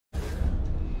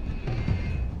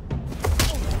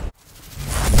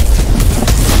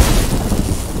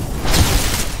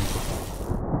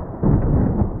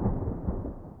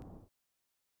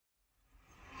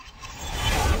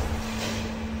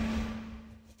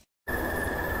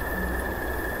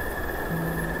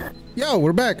Yo,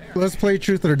 we're back. Let's play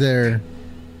Truth or Dare.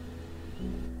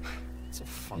 It's a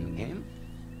fun game.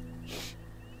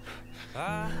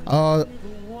 Uh,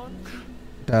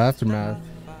 the aftermath.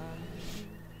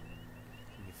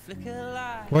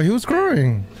 Well, he was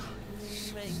crying.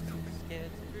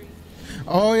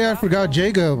 Oh yeah, I forgot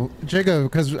Jacob,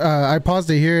 because I paused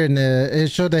it here and it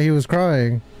showed that he was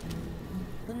crying.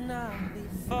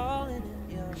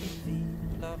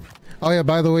 Oh yeah,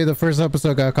 by the way, the first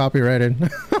episode got copyrighted.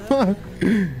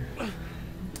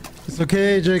 It's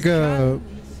okay, Jacob.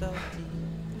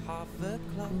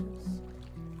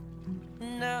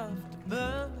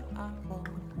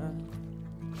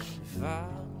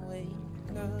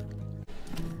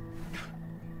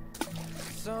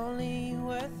 It's only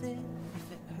worth it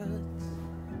if it hurts.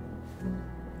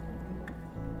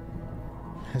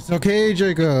 It's okay,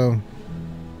 Jacob.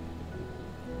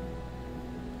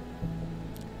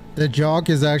 The jock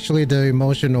is actually the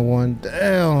emotional one.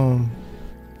 Damn.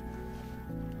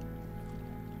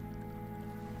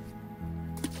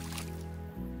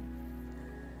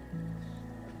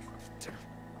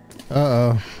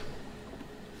 Uh-oh.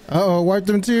 Uh-oh, wipe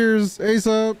them tears,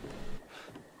 ASAP.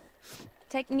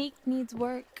 Technique needs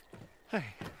work. Hey.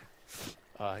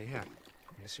 Yeah.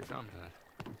 Guess you found that.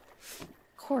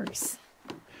 Of course.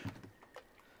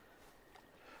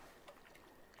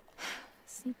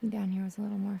 Sneaking down here was a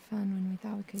little more fun when we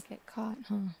thought we could get caught,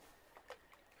 huh?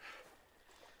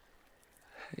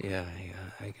 Yeah,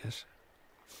 I guess.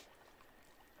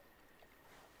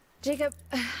 Jacob,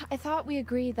 I thought we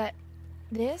agreed that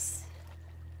this,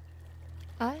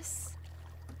 us,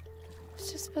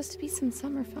 was just supposed to be some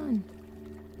summer fun.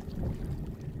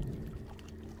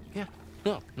 Yeah.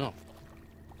 No.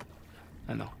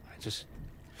 I know. I just...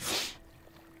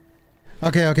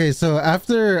 Okay, so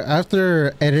after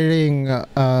editing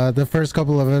the first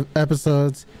couple of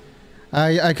episodes,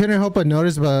 I couldn't help but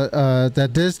notice that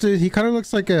this dude, he kind of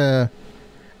looks like a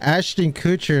Ashton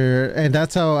Kutcher, and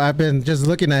that's how I've been just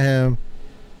looking at him.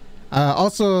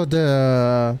 Also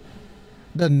the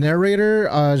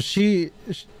narrator, she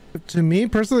to me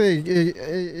personally,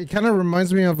 it kind of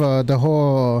reminds me of the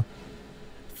whole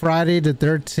Friday the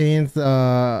 13th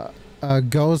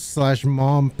ghost /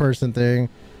 mom person thing.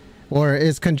 Or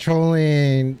is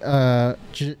controlling who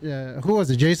was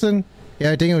it, Jason?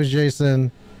 Yeah, I think it was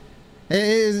Jason.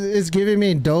 It's giving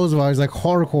me those vibes, like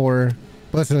hardcore.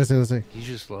 Listen. You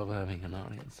just love having an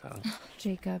audience, huh?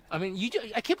 Jacob. I mean,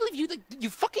 I can't believe you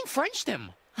fucking Frenched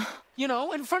him. You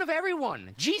know, in front of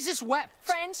everyone. Jesus wept.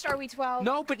 Frenched? Are we 12?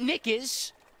 No, but Nick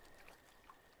is.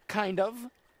 Kind of.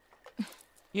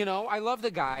 You know, I love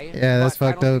the guy. Yeah, that's but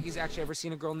fucked I don't up. think he's actually ever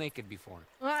seen a girl naked before.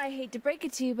 Well, I hate to break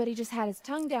it to you, but he just had his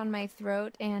tongue down my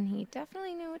throat, and he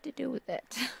definitely knew what to do with it.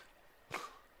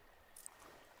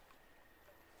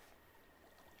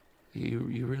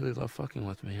 You really love fucking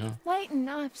with me, huh? Lighten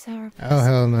up, sourpuss. Oh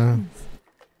hell no.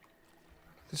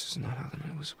 This is not how the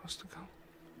night was supposed to go.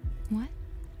 What?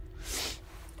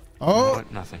 Oh. You know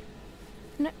what? Nothing.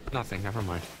 No. Nothing. Never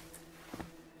mind.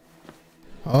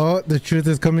 Oh, the truth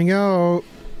is coming out.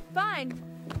 Fine.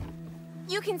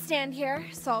 You can stand here,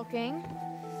 sulking,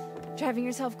 driving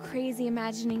yourself crazy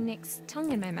imagining Nick's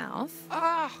tongue in my mouth.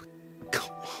 Ah!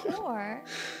 Or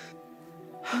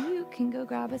you can go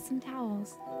grab us some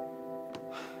towels.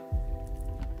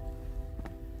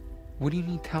 What do you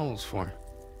need towels for?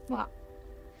 Well,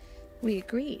 we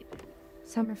agreed.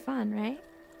 Summer fun, right?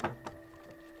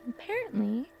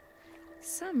 Apparently,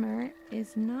 summer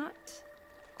is not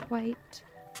quite...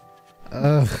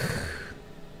 Ugh.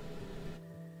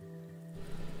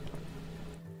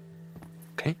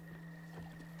 Okay.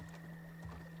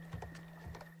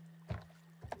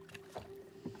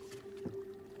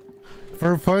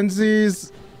 For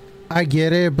funsies, I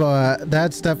get it, but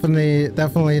that's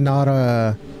definitely not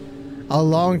a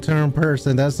long-term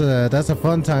person. That's a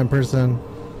fun time person.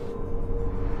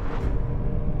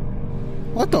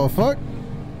 What the fuck?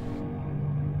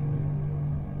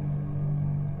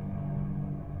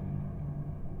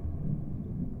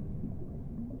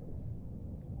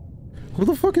 Who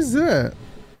the fuck is that?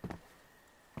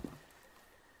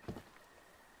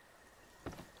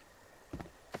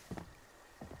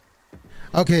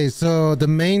 Okay, so the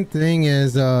main thing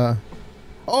is oh,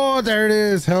 there it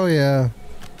is. Hell yeah.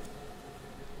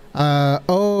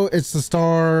 Oh, it's the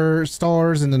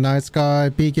stars in the night sky,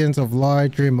 beacons of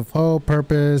light, dream of hope,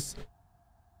 purpose,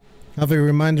 of a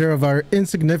reminder of our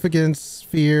insignificance,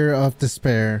 fear of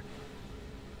despair.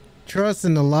 Trust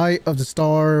in the light of the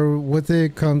star. With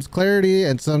it comes clarity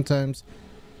and sometimes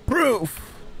proof.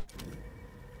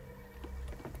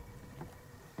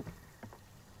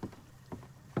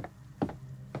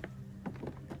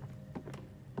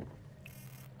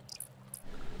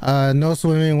 No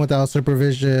swimming without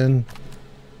supervision.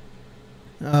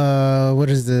 What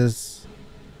is this?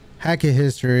 Hackett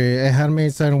history. A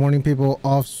handmade sign warning people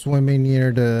off swimming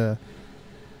near the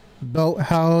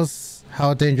boathouse.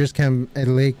 How dangerous can a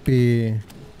lake be?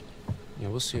 Yeah,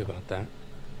 we'll see about that.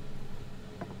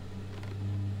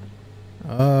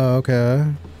 Oh, okay.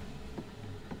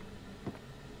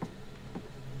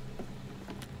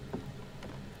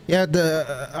 Yeah,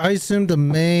 I assume the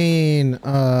main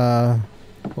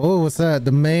what's that?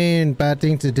 The main bad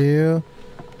thing to do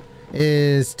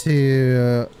is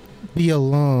to be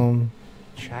alone.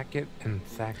 Chackett and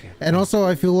Thackett. And also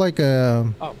I feel like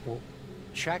Oh, well,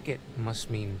 Chackett must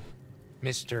mean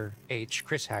Mr. H.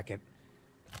 Chris Hackett.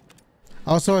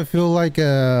 also I feel like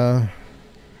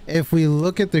if we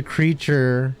look at the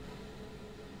creature,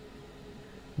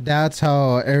 that's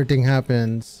how everything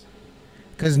happens.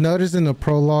 Because notice in the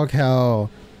prologue how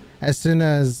as soon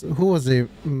as, who was it,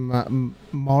 Mara,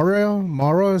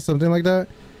 something like that,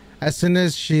 as soon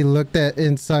as she looked at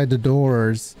inside the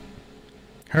doors,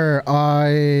 her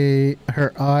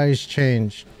eyes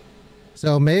changed.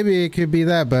 So maybe it could be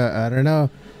that, but I don't know.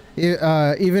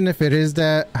 Even if it is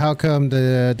that, how come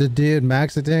the dude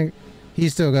Max, I think, he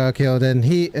still got killed, and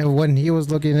when he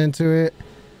was looking into it,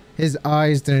 his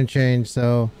eyes didn't change.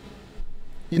 So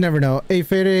you never know. A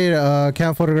faded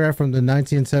account photograph from the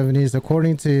 1970s.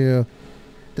 According to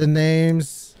the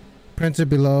names printed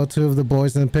below, two of the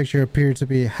boys in the picture appear to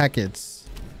be Hackett's.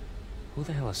 Who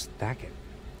the hell is Thackett?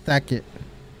 Thackett.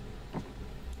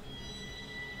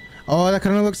 Oh, that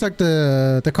kind of looks like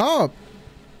the cop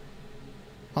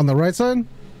on the right side.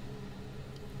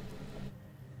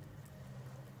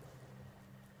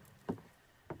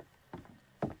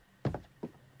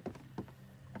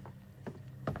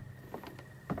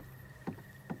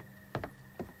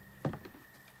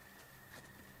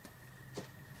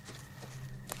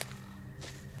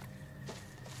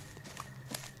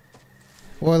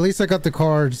 Well, at least I got the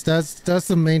cards. That's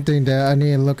the main thing that I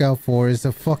need to look out for, is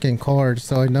the fucking cards,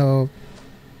 so I know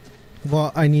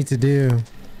what I need to do.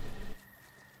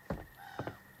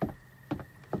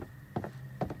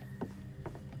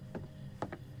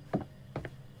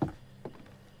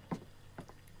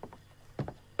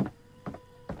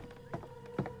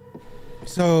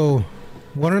 So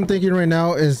what I'm thinking right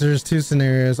now is there's two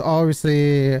scenarios.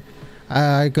 Obviously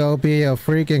I go be a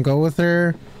freak and go with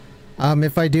her.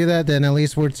 If I do that, then at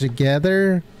least we're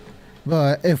together.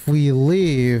 But if we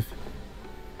leave,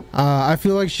 I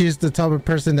feel like she's the type of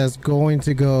person that's going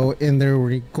to go in there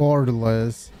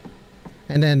regardless.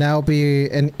 And then that'll be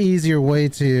an easier way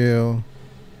to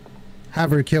have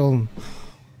her killed.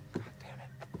 God damn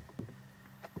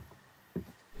it.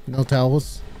 No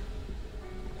towels.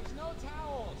 There's no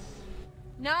towels.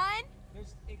 None?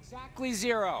 There's exactly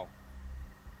 0.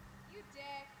 You dick.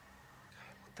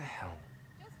 What the hell?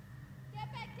 Just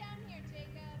get back down here,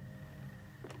 Jacob.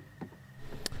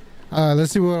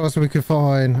 Let's see what else we could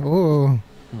find. Oh.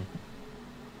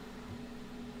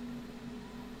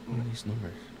 What are these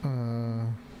numbers?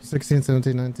 16,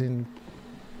 17, 19.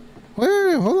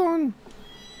 Wait, hold on.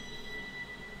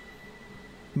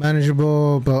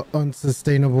 Manageable but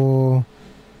unsustainable.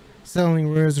 Selling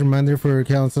rules, reminder for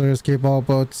counselors, keep all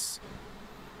boats.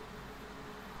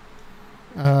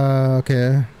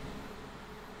 Okay.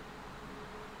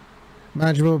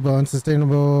 Manageable but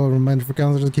unsustainable, reminder for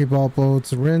counselors to keep all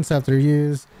boats. Rinse after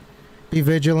use. Be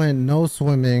vigilant, no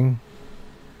swimming.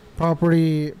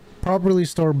 Properly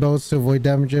store boats to avoid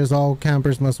damages. All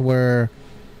campers must wear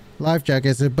life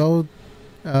jackets. If boat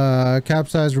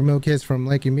capsize, remove kids from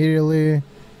lake immediately.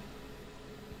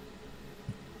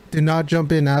 Do not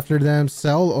jump in after them.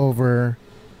 Sail over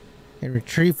and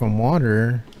retrieve from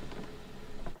water.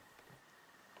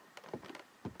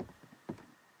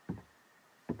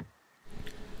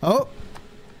 Oh,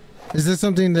 is this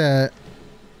something that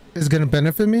is gonna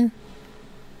benefit me?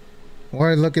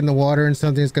 Or I look in the water and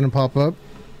something's gonna pop up?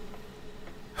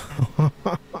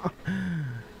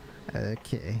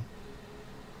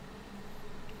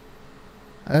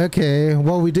 Okay,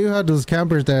 well, we do have those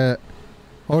campers that,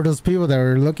 or those people that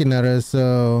are looking at us,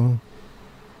 so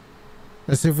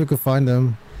let's see if we could find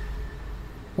them.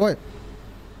 What?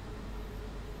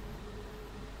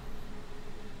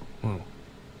 Whoa.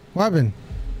 What happened?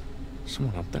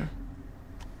 Someone up there?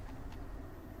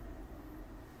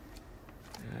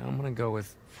 Yeah, I'm gonna go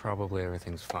with probably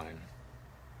everything's fine.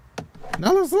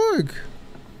 Now let's look.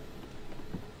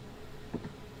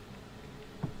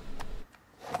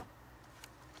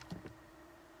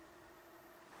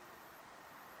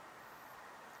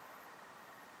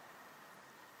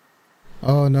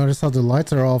 Oh, notice how the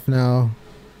lights are off now.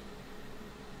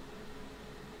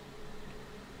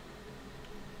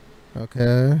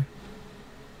 Okay.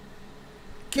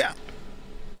 Yeah.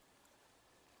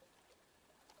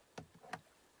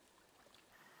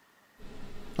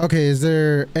 Okay, is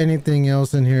there anything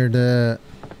else in here that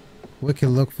we can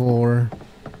look for?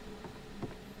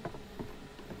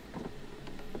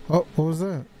 Oh, what was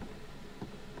that?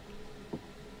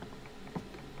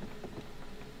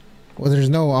 Well, there's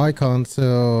no icon,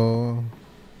 so...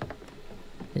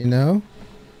 You know?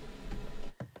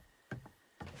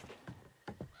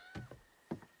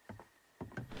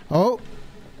 Oh!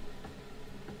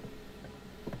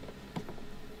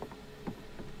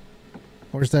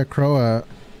 Where's that crow at?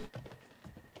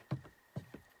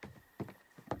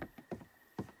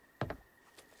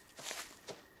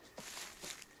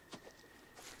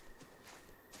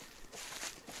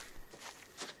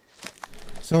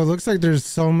 So it looks like there's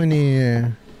so many...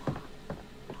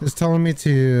 It's telling me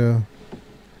to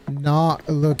not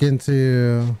look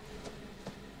into...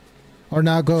 Or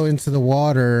not go into the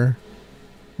water.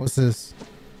 What's this?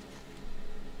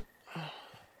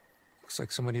 Looks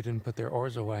like somebody didn't put their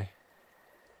oars away.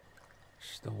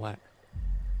 Still wet.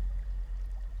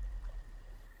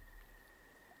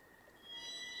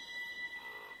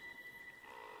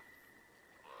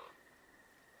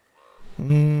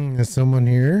 Is someone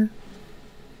here?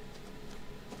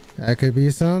 That could be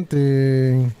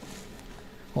something.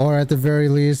 Or at the very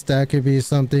least, that could be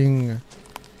something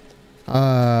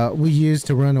we use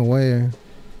to run away.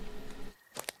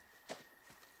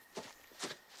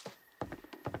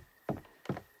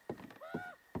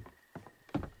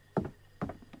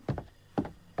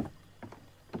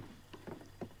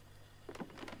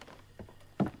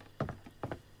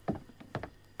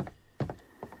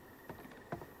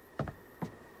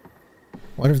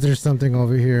 What if there's something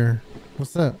over here?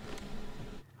 What's that?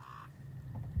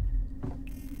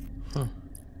 Huh.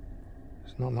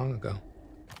 It's not long ago.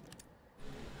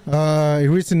 A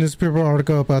recent newspaper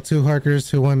article about two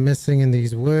hikers who went missing in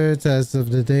these woods. As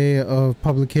of the day of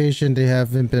publication, they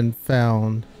haven't been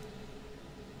found.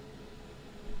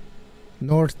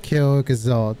 North Kill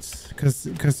Gazalt. Cause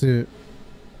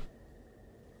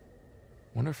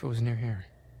Wonder if it was near here.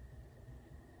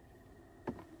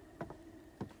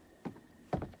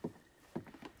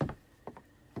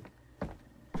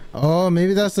 Oh,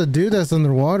 maybe that's the dude that's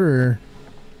underwater.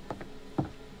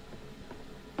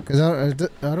 Cause I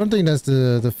don't think that's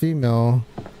the female.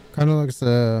 Kind of looks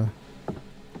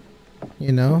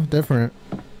you know, different.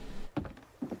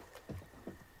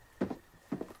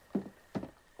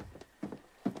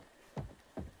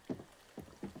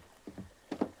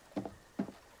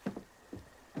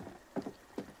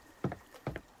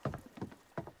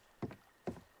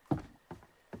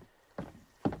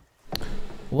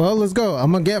 Well, let's go.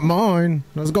 I'm gonna get mine.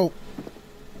 Let's go.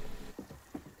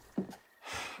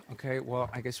 Okay, well,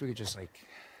 I guess we could just, like,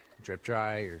 drip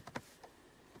dry, or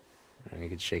you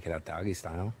could shake it out doggy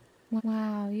style.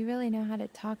 Wow, you really know how to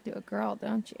talk to a girl,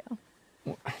 don't you?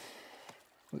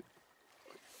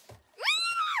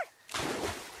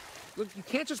 Look, you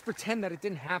can't just pretend that it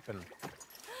didn't happen.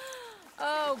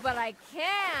 Oh, but I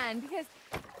can, because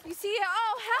you see,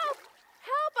 oh, help!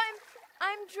 Help!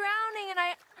 I'm drowning, and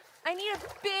I need a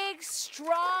big,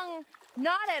 strong,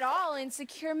 not at all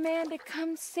insecure man to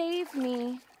come save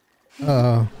me.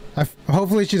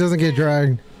 Hopefully she doesn't get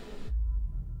dragged.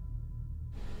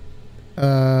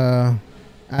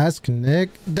 Ask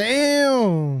Nick.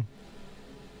 Damn.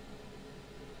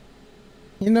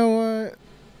 You know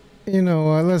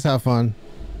what? Let's have fun.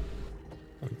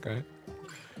 Okay.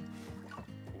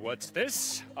 What's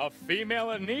this? A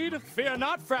female in need? Fear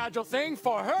not, fragile thing,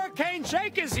 for Hurricane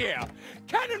Jake is here!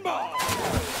 Cannonball!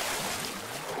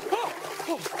 Oh,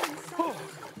 oh, oh.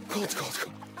 Cold, cold,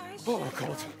 cold. Oh,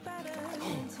 cold.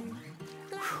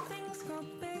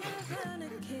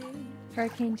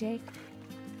 Hurricane Jake.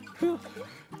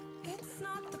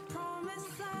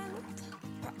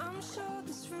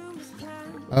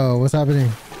 Oh, what's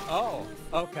happening? Oh,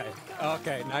 okay.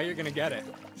 Okay, now you're gonna get it.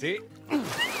 See?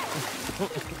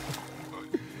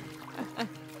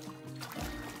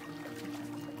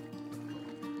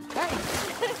 Hey,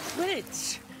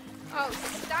 Twitch! Oh,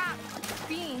 stop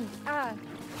being rough.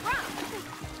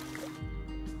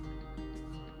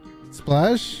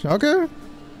 Splash? Okay.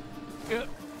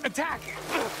 Attack!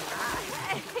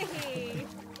 Hey.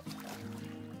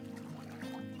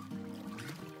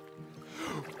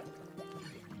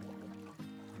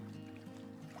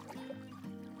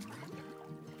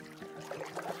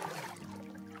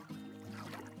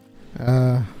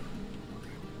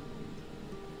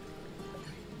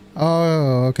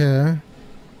 Oh, okay.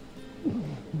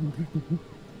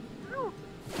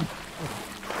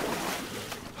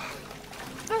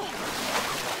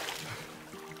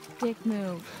 dick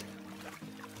move.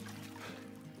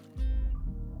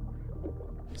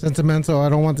 Sentimental. I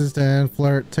don't want this to end.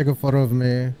 Flirt. Take a photo of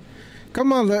me.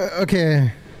 Come on.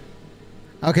 Okay.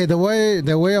 Okay. The way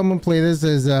I'm gonna play this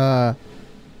is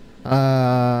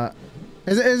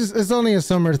it's only a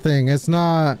summer thing. It's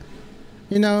not.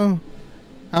 You know.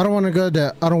 I don't want to go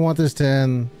to. I don't want this to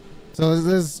end. So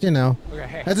this, you know, Okay,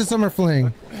 hey. it's a summer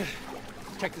fling.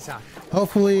 Check this out.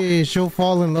 Hopefully she'll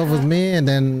fall in love with me, and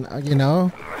then you know,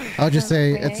 I'll just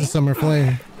say it's a summer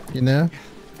fling. You know.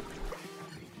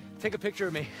 Take a picture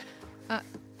of me.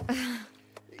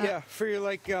 Yeah, for your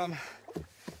like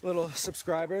little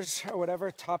subscribers or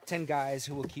whatever. Top 10 guys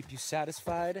who will keep you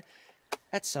satisfied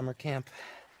at summer camp.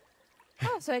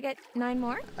 Oh, so I get 9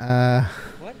 more?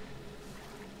 What?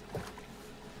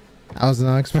 I was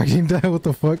not expecting that. What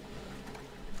the fuck?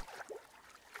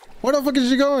 Where the fuck is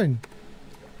she going?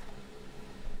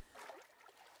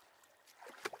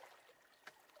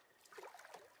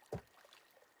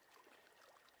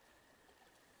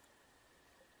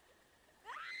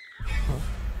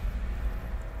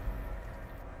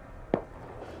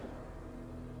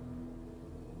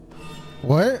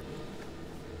 What?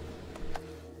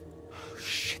 Oh,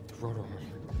 shit, the rotor.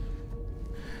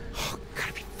 Oh,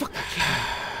 gotta be fucking kidding me.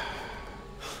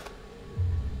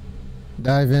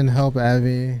 Dive in, help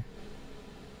Abby.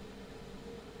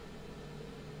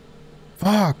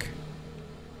 Fuck.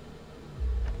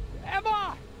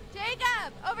 Emma!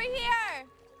 Jacob, over here!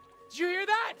 Did you hear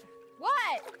that?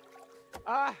 What?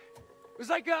 It was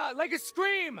like a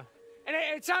scream. And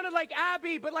it sounded like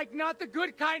Abby, but like not the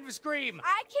good kind of scream.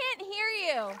 I can't hear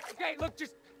you. Okay, look,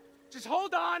 just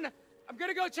hold on. I'm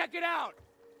gonna go check it out.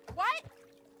 What?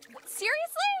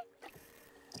 Seriously?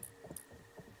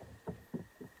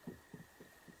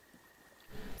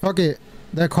 Fuck it.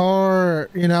 The car,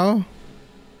 you know?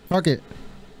 Fuck it.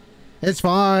 It's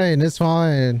fine. It's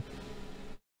fine.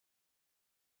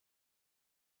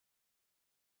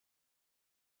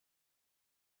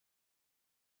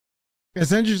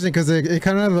 It's interesting because it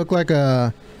kind of looked like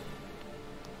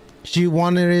she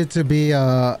wanted it to be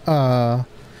a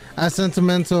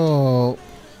sentimental.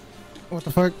 What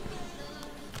the fuck?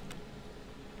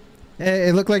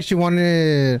 It looked like she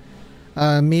wanted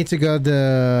me to go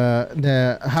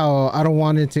the how I don't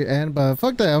want it to end, but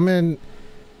fuck that. I mean,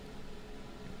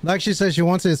 like she said, she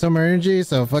wants it summer energy,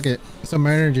 so fuck it, summer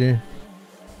energy.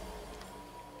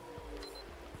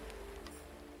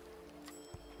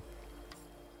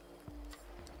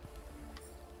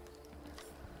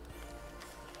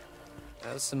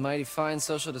 That was some mighty fine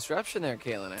social disruption there,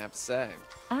 Caitlin, I have to say.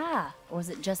 Ah, or was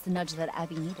it just the nudge that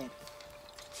Abby needed?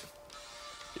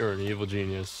 You're an evil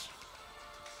genius.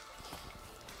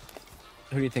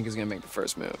 Who do you think is gonna make the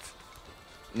first move?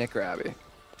 Nick or Abby?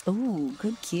 Ooh,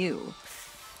 good cue.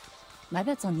 My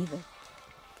bet's on either.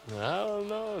 I don't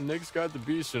know. Nick's got the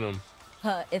beast in him.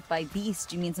 If by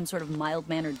beast you mean some sort of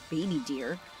mild-mannered baby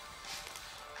deer.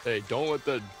 Hey, don't let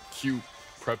that cute,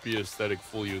 preppy aesthetic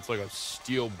fool you. It's like a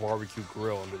steel barbecue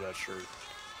grill under that shirt.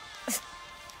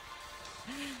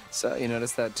 So, you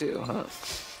noticed that too, huh?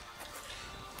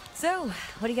 So,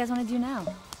 what do you guys want to do now?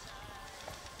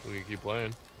 We can keep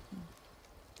playing.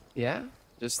 Yeah?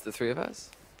 Just the 3 of us?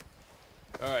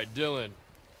 All right, Dylan.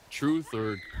 Truth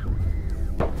or...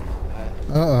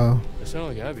 Uh-oh. That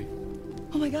sounded like Abby.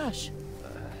 Oh my gosh.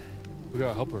 We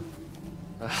gotta help her.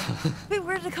 Wait,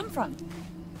 where did it come from?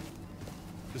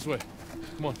 This way.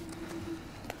 Come on.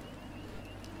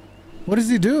 What is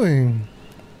he doing?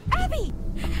 Abby!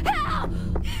 Help!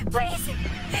 Please!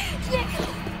 Nick!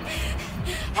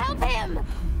 Help him!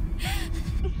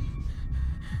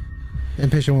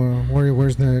 Impatient warrior,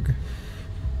 where's Nick?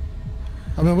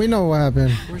 I mean, we know what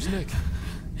happened. Where's Nick?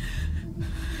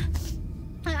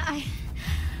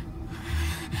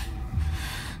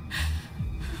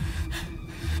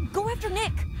 Go after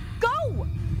Nick! Go!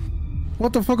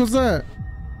 What the fuck was that?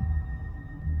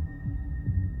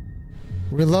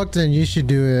 Reluctant, you should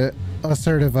do it.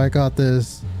 Assertive, I got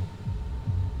this.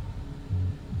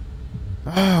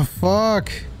 Ah,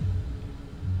 fuck.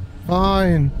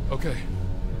 Fine. Okay.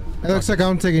 It looks like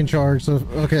I'm taking charge, so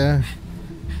okay.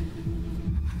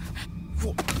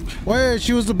 Wait,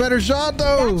 she was the better shot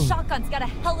though. That shotgun's got a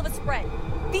hell of a spread.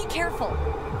 Be careful.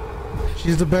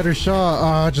 She's the better shot.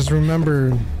 Ah, just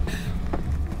remembered.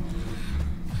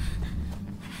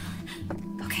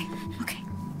 Okay,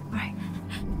 all right.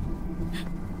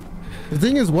 The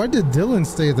thing is, why did Dylan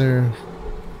stay there?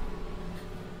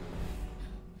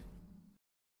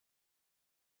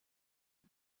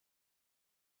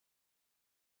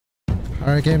 All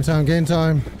right, game time, game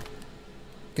time.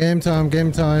 Game time,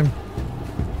 game time.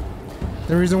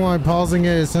 The reason why I'm pausing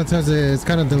it is sometimes it's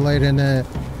kind of delayed in it.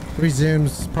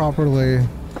 resumes properly.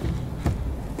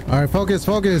 All right, focus,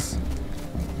 focus.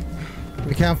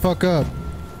 We can't fuck up.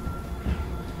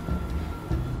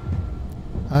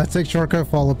 Take shortcut,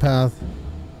 follow path.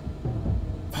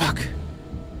 Fuck.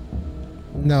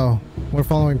 No, we're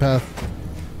following path.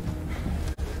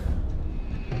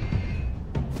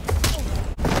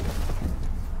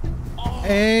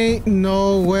 Ain't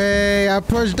no way. I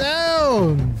pushed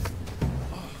down.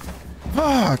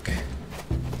 Fuck.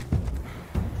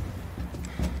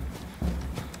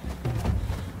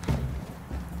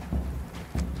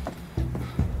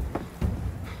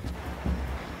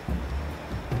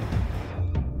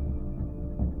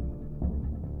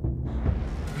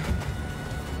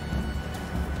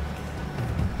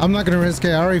 I'm not gonna risk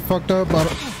it. I already fucked up. But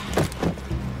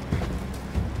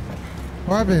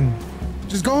what happened?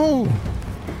 Just go.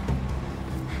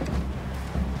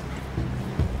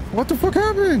 What the fuck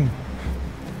happened?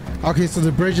 Okay, so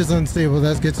the bridge is unstable.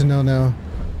 That's good to know now.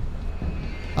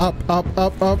 Up, up,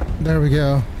 up, up. There we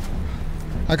go.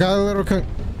 I got a little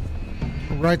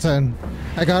right side.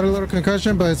 I got a little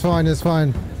concussion, but it's fine. It's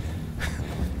fine.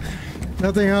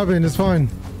 Nothing happened. It's fine.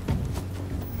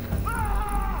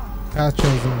 Path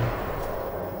chosen.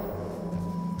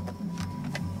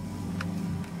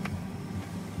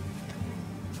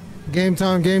 Game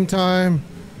time, game time.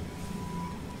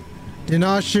 Do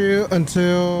not shoot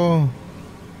until...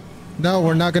 No,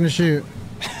 we're not gonna shoot.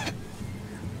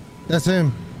 That's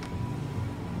him.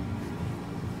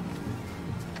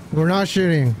 We're not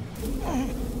shooting.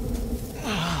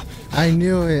 I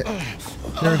knew it.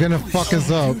 They're gonna fuck us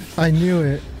up. I knew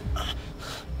it.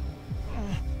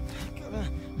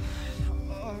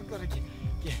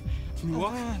 Can you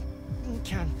walk?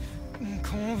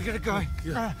 Come on, we gotta go.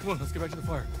 Yeah, come on, let's get back to the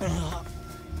fire.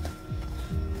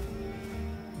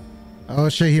 Oh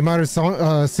shit, he might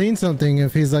have seen something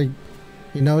if he's like,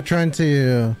 you know, trying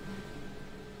to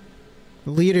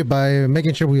lead it by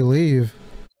making sure we leave.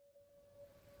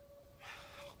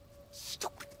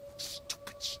 Stupid,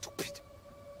 stupid, stupid.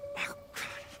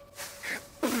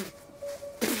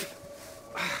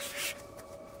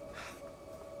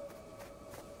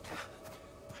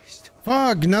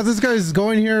 Fuck, now this guy's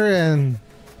going here and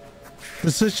the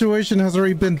situation has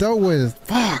already been dealt with.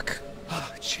 Fuck.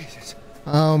 Oh, Jesus.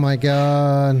 Oh my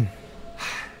god.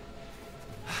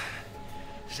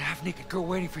 There's a half-naked girl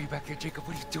waiting for you back there, Jacob.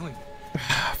 What are you doing?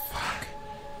 Fuck.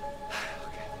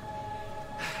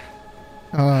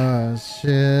 Oh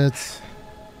shit.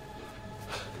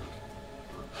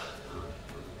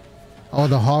 Oh,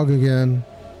 the hog again.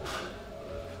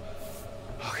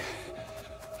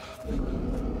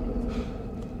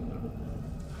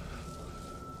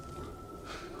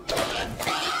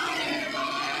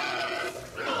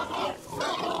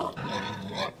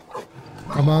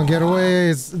 Come on, get away.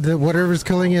 It's whatever's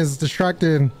killing is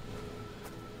distracted.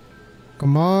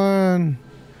 Come on.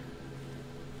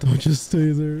 Don't just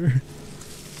stay there.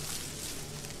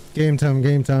 Game time,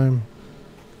 game time.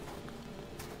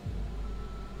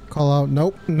 Call out.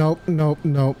 Nope, nope, nope,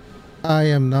 nope. I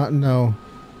am not, no.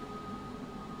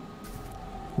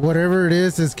 Whatever it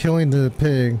is killing the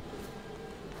pig.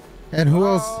 And who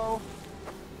else?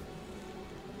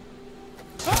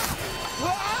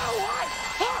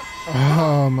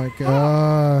 Oh my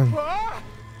god.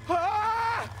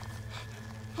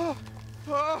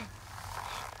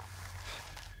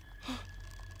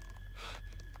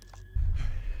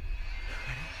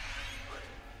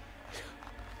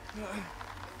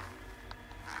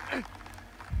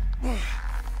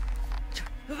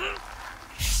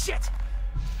 Shit.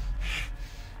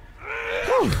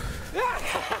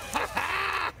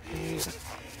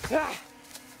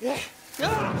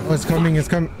 Oh, it's coming, it's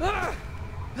coming.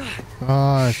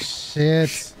 Oh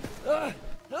shit.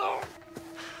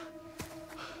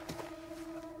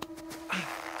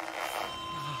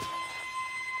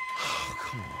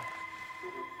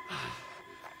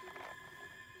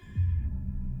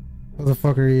 What the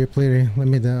fuck are you pleading? Let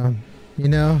me down. You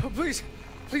know? Oh, please,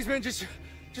 please, man, just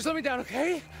let me down,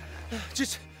 okay?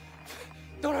 Just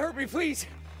don't hurt me, please.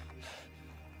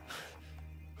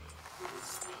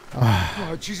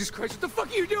 Oh, Jesus Christ, what the fuck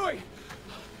are you doing?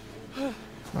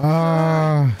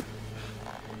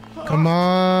 Come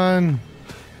on.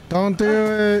 Don't do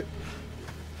it.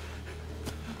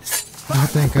 I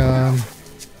think, hold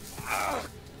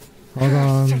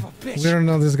on. We don't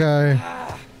know this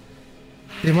guy.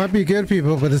 They might be good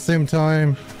people, but at the same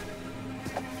time,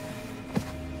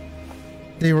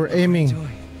 they were aiming.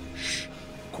 Shh.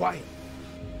 Quiet.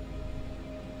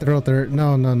 Throw their,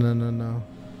 no, no, no, no, no.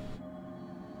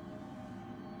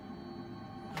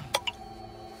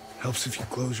 Helps if you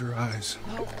close your eyes.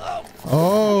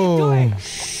 Oh.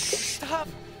 Stop.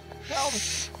 Help!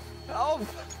 Help!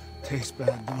 Tastes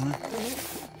bad, don't it?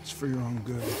 It's for your own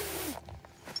good.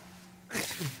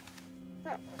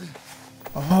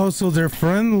 Oh, so they're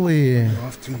friendly. You're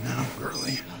off to now,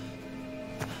 girly.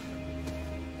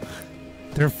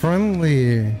 They're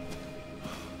friendly.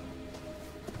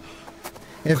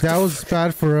 If that was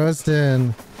bad for us,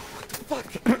 then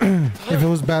if it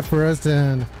was bad for us,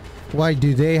 then why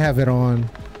do they have it on?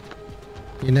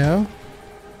 You know?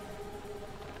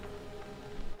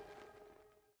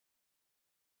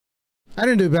 I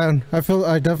didn't do bad.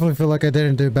 I definitely feel like I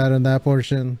didn't do bad on that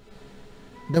portion.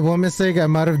 The one mistake I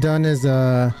might have done is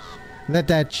let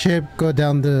that chip go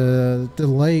down the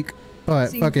lake.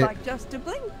 But Seems fuck it. like just a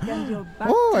blink and you're back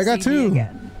Oh, to I got see me two.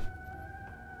 again.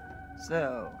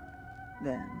 So,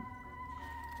 then,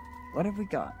 what have we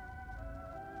got?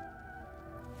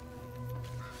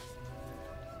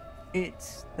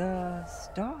 It's the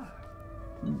star.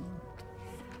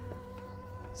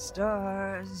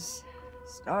 Stars,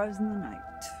 stars in the night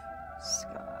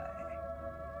sky,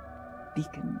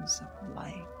 beacons of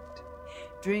light,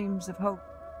 dreams of hope,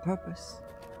 purpose,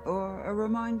 or a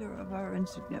reminder of our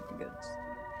insignificance,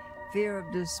 fear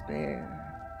of despair,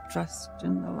 trust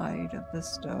in the light of the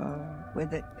star.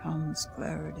 With it comes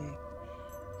clarity,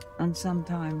 and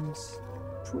sometimes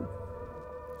proof.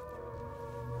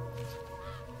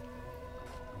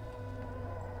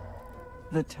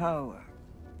 The tower.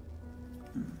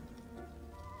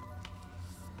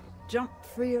 Jump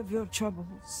free of your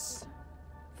troubles.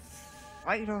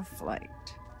 Fight or flight?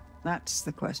 That's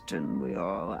the question we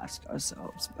all ask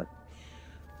ourselves, but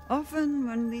often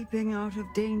when leaping out of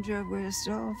danger, we're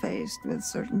still faced with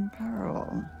certain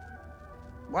peril.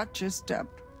 Watch your step.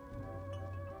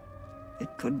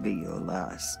 It could be your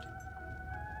last.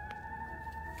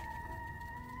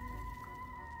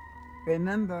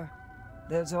 Remember,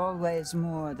 there's always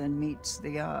more than meets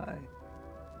the eye.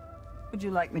 Would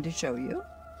you like me to show you?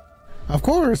 Of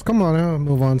course. Come on, I'll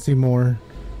move on, see more.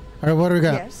 Alright, what do we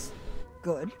got? Yes,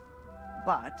 good.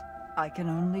 But I can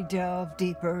only delve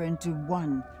deeper into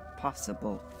one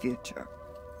possible future.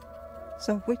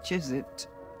 So which is it?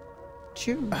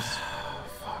 Choose.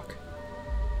 Fuck.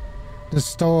 The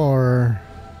star.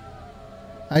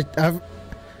 I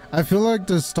feel like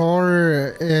the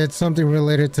star, it's something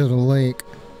related to the lake.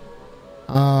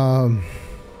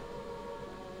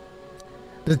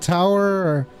 The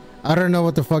tower, I don't know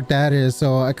what the fuck that is,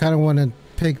 so I kind of want to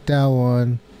pick that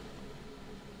one.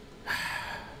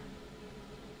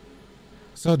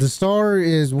 So the star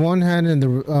is one hand in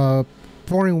the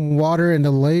pouring water in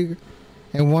the lake,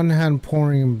 and one hand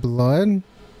pouring blood.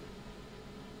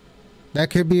 That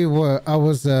could be what I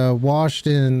was washed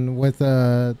in with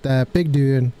that big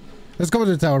dude. Let's go with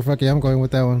the tower. Fuck yeah, I'm going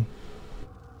with that one.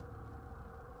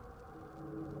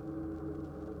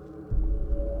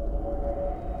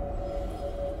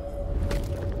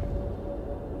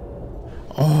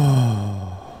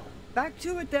 Oh. Back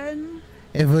to it then.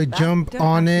 If I jump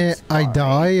on it, I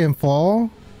die and fall?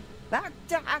 Back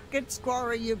to Hackett's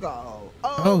Quarry you go.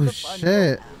 Oh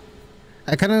shit.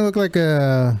 I kind of look like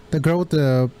the girl with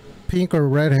the pink or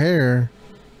red hair.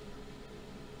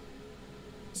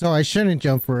 So I shouldn't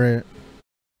jump for it.